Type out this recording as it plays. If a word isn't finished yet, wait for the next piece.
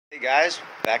Hey guys,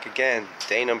 back again,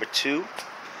 day number 2.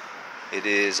 It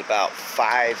is about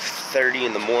 5:30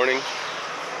 in the morning.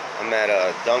 I'm at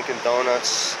Dunkin'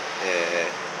 Donuts.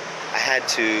 I had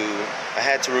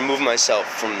to remove myself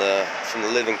from the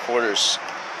living quarters.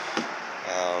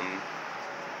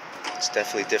 It's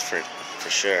definitely different for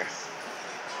sure.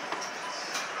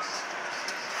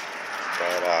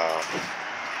 But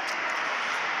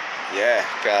yeah,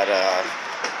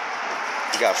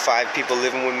 got 5 people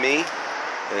living with me.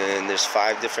 And there's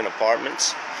 5 different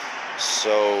apartments,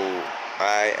 so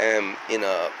I am in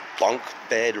a bunk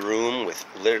bed room with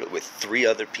 3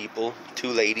 other people, 2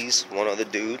 ladies, 1 other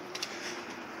dude.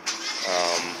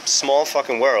 Small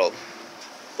fucking world,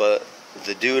 but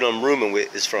the dude I'm rooming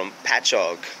with is from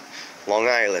Patchogue, Long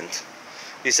Island.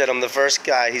 He said I'm the first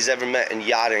guy he's ever met in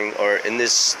yachting or in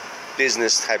this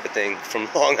business type of thing from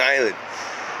Long Island.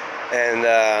 And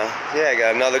yeah, I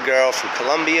got another girl from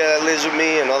Colombia that lives with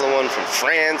me, another one from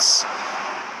France.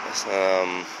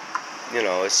 You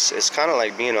know, it's kind of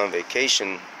like being on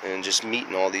vacation and just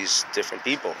meeting all these different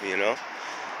people, you know.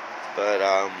 But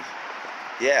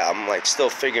yeah, I'm like still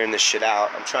figuring this shit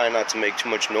out. I'm trying not to make too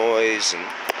much noise and,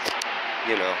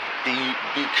 you know,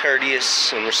 be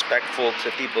courteous and respectful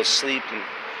to people's sleep. And,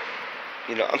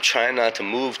 you know, I'm trying not to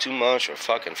move too much or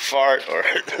fucking fart or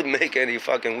make any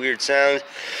fucking weird sounds.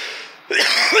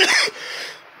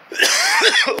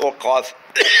 Or cough.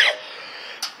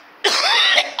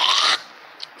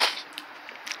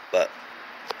 But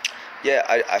yeah,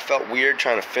 I felt weird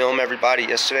trying to film everybody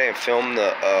yesterday and film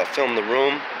the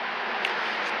room.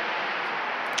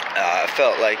 I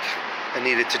felt like I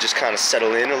needed to just kind of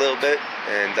settle in a little bit,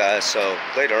 and so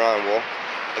later on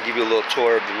I'll give you a little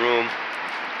tour of the room,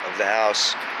 of the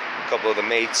house, a couple of the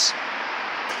mates.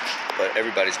 But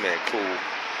everybody's cool.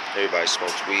 Everybody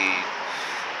smokes weed.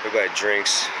 Everybody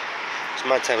drinks. It's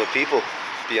my type of people,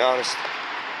 to be honest.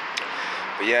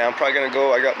 But yeah, I'm probably gonna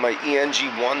go. I got my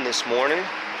Eng1 this morning,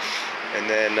 and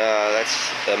then that's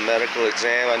the medical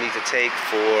exam I need to take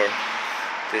for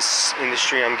this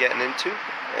industry I'm getting into.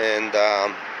 And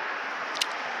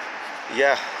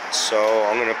yeah, so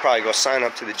I'm gonna probably go sign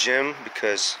up to the gym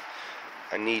because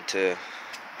I need to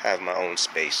have my own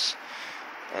space.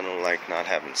 I don't like not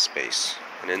having space.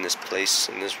 And in this place,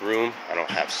 in this room, I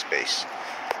don't have space.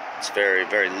 It's very,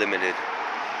 very limited.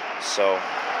 So,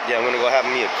 yeah, I'm gonna go have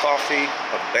me a coffee,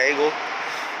 a bagel.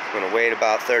 I'm gonna wait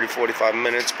about 30-45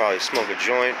 minutes, probably smoke a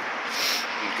joint,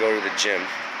 and go to the gym.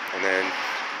 And then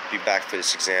be back for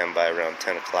this exam by around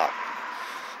 10 o'clock.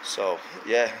 So,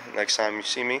 yeah, next time you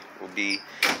see me, we'll be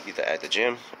either at the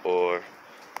gym or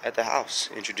at the house,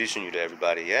 introducing you to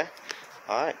everybody, yeah?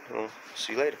 Alright, well,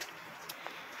 see you later.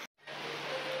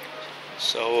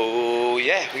 So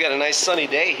yeah, we got a nice sunny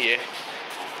day here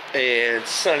in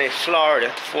sunny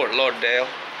Florida, Fort Lauderdale.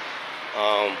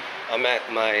 I'm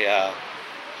at my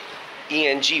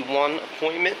Eng1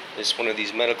 appointment. It's one of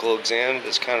these medical exams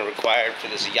that's kind of required for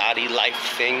this yachty life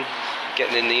thing,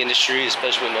 getting in the industry,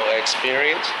 especially with no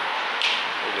experience.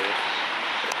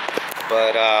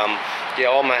 But yeah,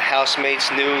 all my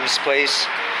housemates knew this place.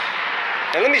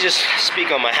 And let me just speak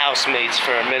on my housemates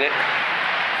for a minute.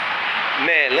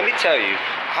 Man, let me tell you,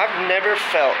 I've never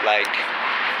felt like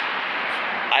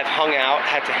I've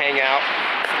had to hang out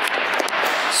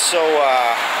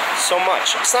so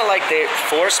much. It's not like they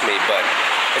forced me, but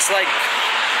it's like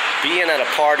being at a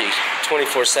party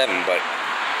 24/7. But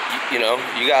you know,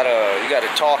 you gotta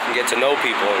talk and get to know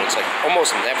people, and it's like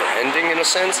almost never ending in a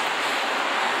sense.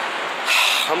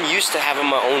 I'm used to having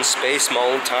my own space, my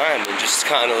own time, and just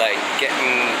kind of like getting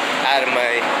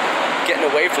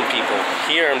away from people.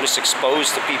 Here I'm just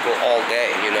exposed to people all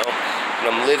day, you know, and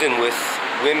I'm living with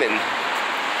women.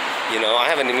 You know, I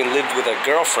haven't even lived with a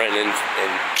girlfriend in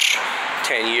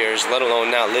 10 years, let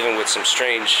alone now living with some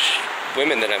strange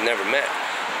women that I've never met.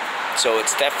 So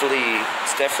it's definitely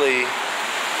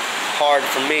hard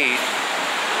for me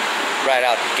right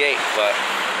out the gate, but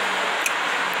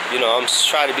you know, I'm just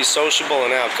trying to be sociable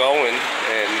and outgoing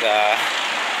and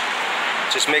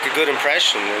just make a good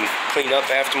impression and clean up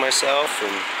after myself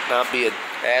and not be an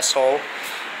asshole.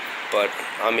 But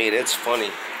I mean, it's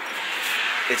funny.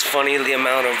 It's funny the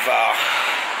amount of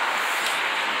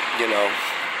you know,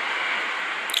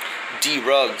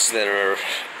 D-Rugs that are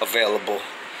available.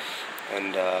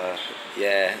 And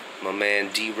yeah, my man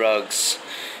D-Rugs,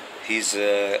 he's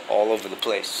all over the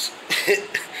place.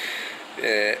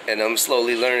 And I'm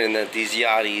slowly learning that these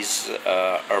yachties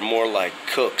are more like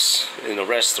cooks in a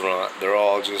restaurant. They're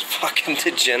all just fucking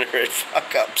degenerate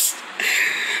fuck-ups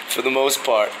for the most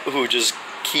part, who just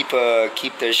keep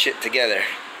their shit together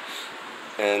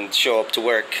and show up to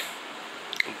work.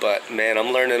 But man,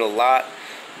 I'm learning a lot.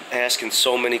 asking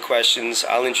so many questions.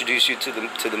 I'll introduce you to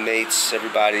the mates,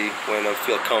 everybody, when I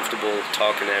feel comfortable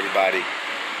talking to everybody.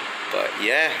 But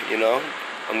yeah, you know,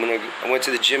 I went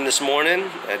to the gym this morning.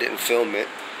 I didn't film it.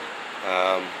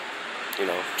 You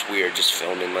know, it's weird just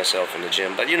filming myself in the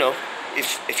gym. But you know,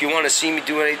 if you want to see me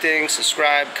do anything,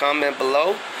 subscribe, comment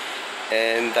below.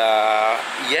 And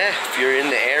yeah, if you're in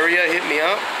the area, hit me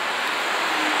up.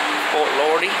 Fort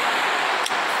Lauderdale,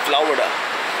 Florida.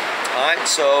 Alright,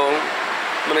 so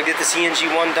I'm gonna get this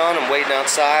Eng1 done. I'm waiting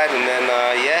outside, and then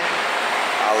yeah,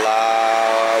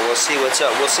 we'll see what's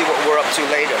up. We'll see what we're up to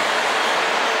later.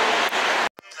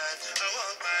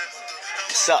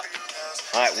 What's up?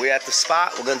 Alright, we're at the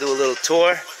spot. We're gonna do a little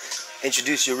tour.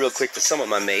 Introduce you real quick to some of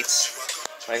my mates.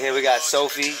 Right here we got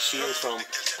Sophie. She is from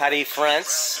Paris,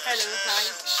 France. Hello, hi.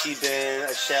 She's been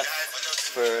a chef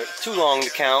for too long to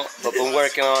count, but been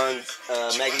working on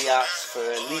mega yachts for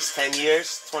at least 10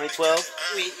 years. 2012.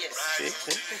 Oui, yes. See?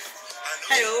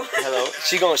 Hello. Hello.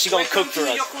 She gonna cook for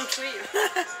us. Your country.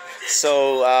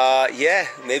 So yeah,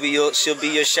 maybe she'll be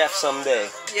your chef someday.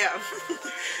 Yeah.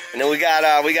 And then we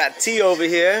got T over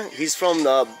here. He's from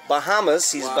the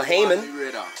Bahamas. He's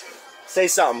Bahamian. Say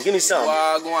something. Give me something.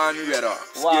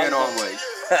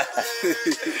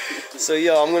 So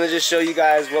yo, I'm gonna just show you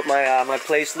guys what my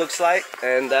place looks like,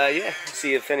 and yeah,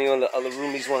 see if any of the other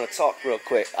roomies want to talk real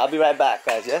quick. I'll be right back,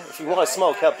 guys. Yeah. If you want to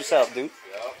smoke, help yourself, dude.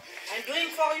 I'm doing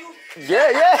for you.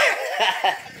 Yeah.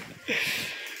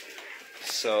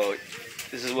 So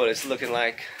this is what it's looking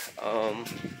like. Kind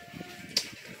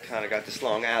of got this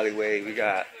long alleyway. We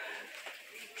got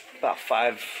about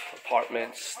 5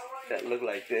 apartments that look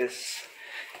like this.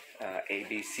 A,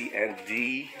 B, C, and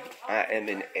D. I am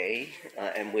in A.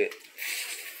 I am with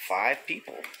 5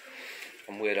 people.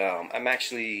 I'm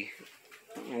actually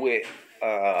with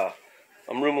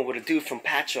I'm rooming with a dude from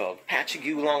Patchogue,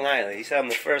 Long Island. He said I'm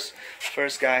the first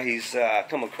guy he's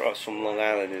come across from Long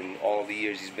Island in all the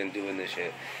years he's been doing this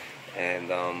shit.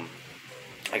 And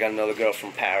I got another girl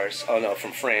from Paris. Oh no,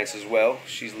 from France as well.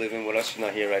 She's living with us. She's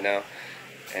not here right now.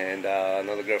 And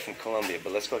another girl from Colombia.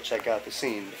 But let's go check out the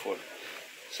scene before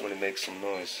somebody makes some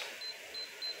noise.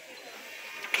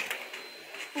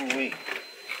 Ooh-wee.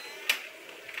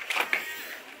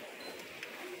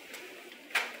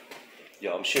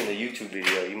 Yo, I'm shooting a YouTube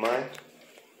video. You mind?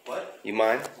 What? You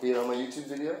mind being on my YouTube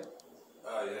video?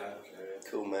 Oh yeah, okay.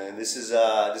 Cool, man. This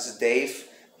is Dave.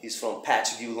 He's from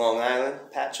Patchogue, Long Island.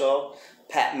 Patchogue.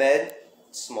 Pat Med.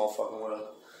 Small fucking world.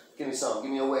 Give me something.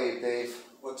 Give me a wave, Dave.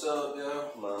 What's up, yeah?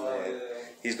 Come on, man. Yeah.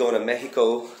 He's going to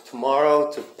Mexico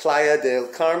tomorrow to Playa del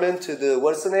Carmen to the,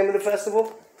 what's the name of the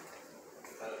festival?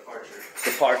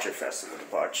 Departure Festival.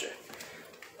 Departure.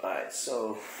 Alright,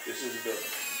 so this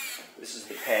is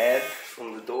the pad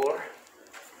from the door.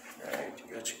 Alright,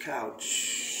 you got your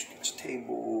couch, got your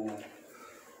table,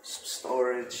 some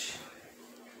storage.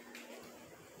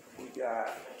 We got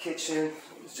a kitchen.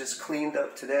 It was just cleaned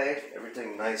up today.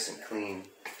 Everything nice and clean.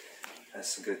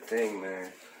 That's a good thing,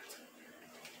 man.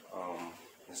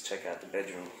 Let's check out the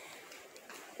bedroom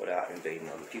without invading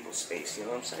other people's space, you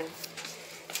know what I'm saying?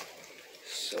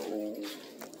 So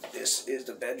this is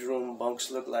the bedroom. Bunks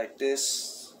look like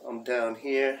this. I'm down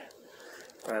here.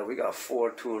 Alright, we got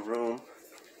 4 to a room.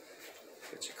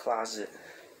 Got your closet.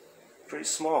 Pretty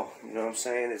small, you know what I'm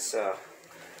saying? It's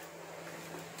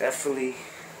definitely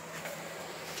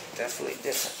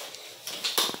different.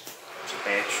 It's your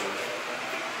bathroom.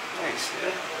 Nice,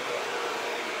 yeah.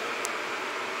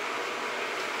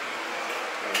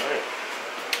 Alright.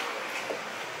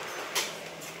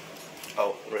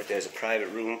 Oh, right there's a private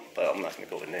room, but I'm not gonna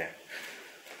go in there.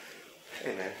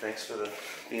 Hey man, thanks for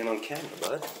being on camera,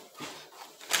 bud.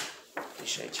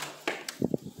 Appreciate you.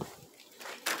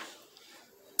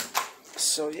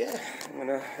 So yeah, I'm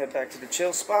gonna head back to the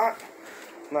chill spot.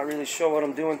 I'm not really sure what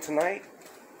I'm doing tonight.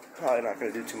 Probably not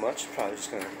gonna do too much. Probably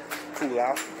just gonna cool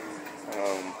out.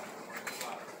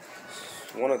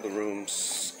 One of the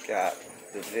rooms got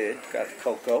the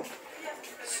cocoa.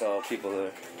 So people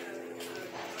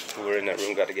who are in that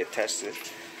room got to get tested.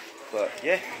 But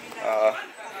yeah,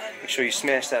 make sure you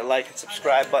smash that like and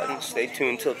subscribe button. Stay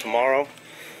tuned till tomorrow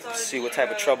to see what type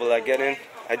of trouble I get in.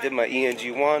 I did my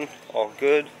Eng1, all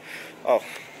good. Oh,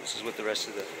 this is what the rest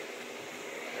of the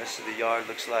yard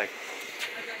looks like.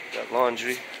 Got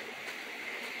laundry.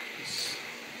 This,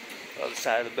 the other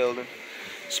side of the building.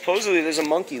 Supposedly there's a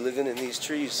monkey living in these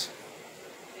trees.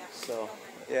 So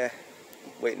yeah,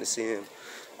 waiting to see him.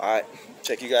 Alright,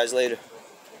 check you guys later.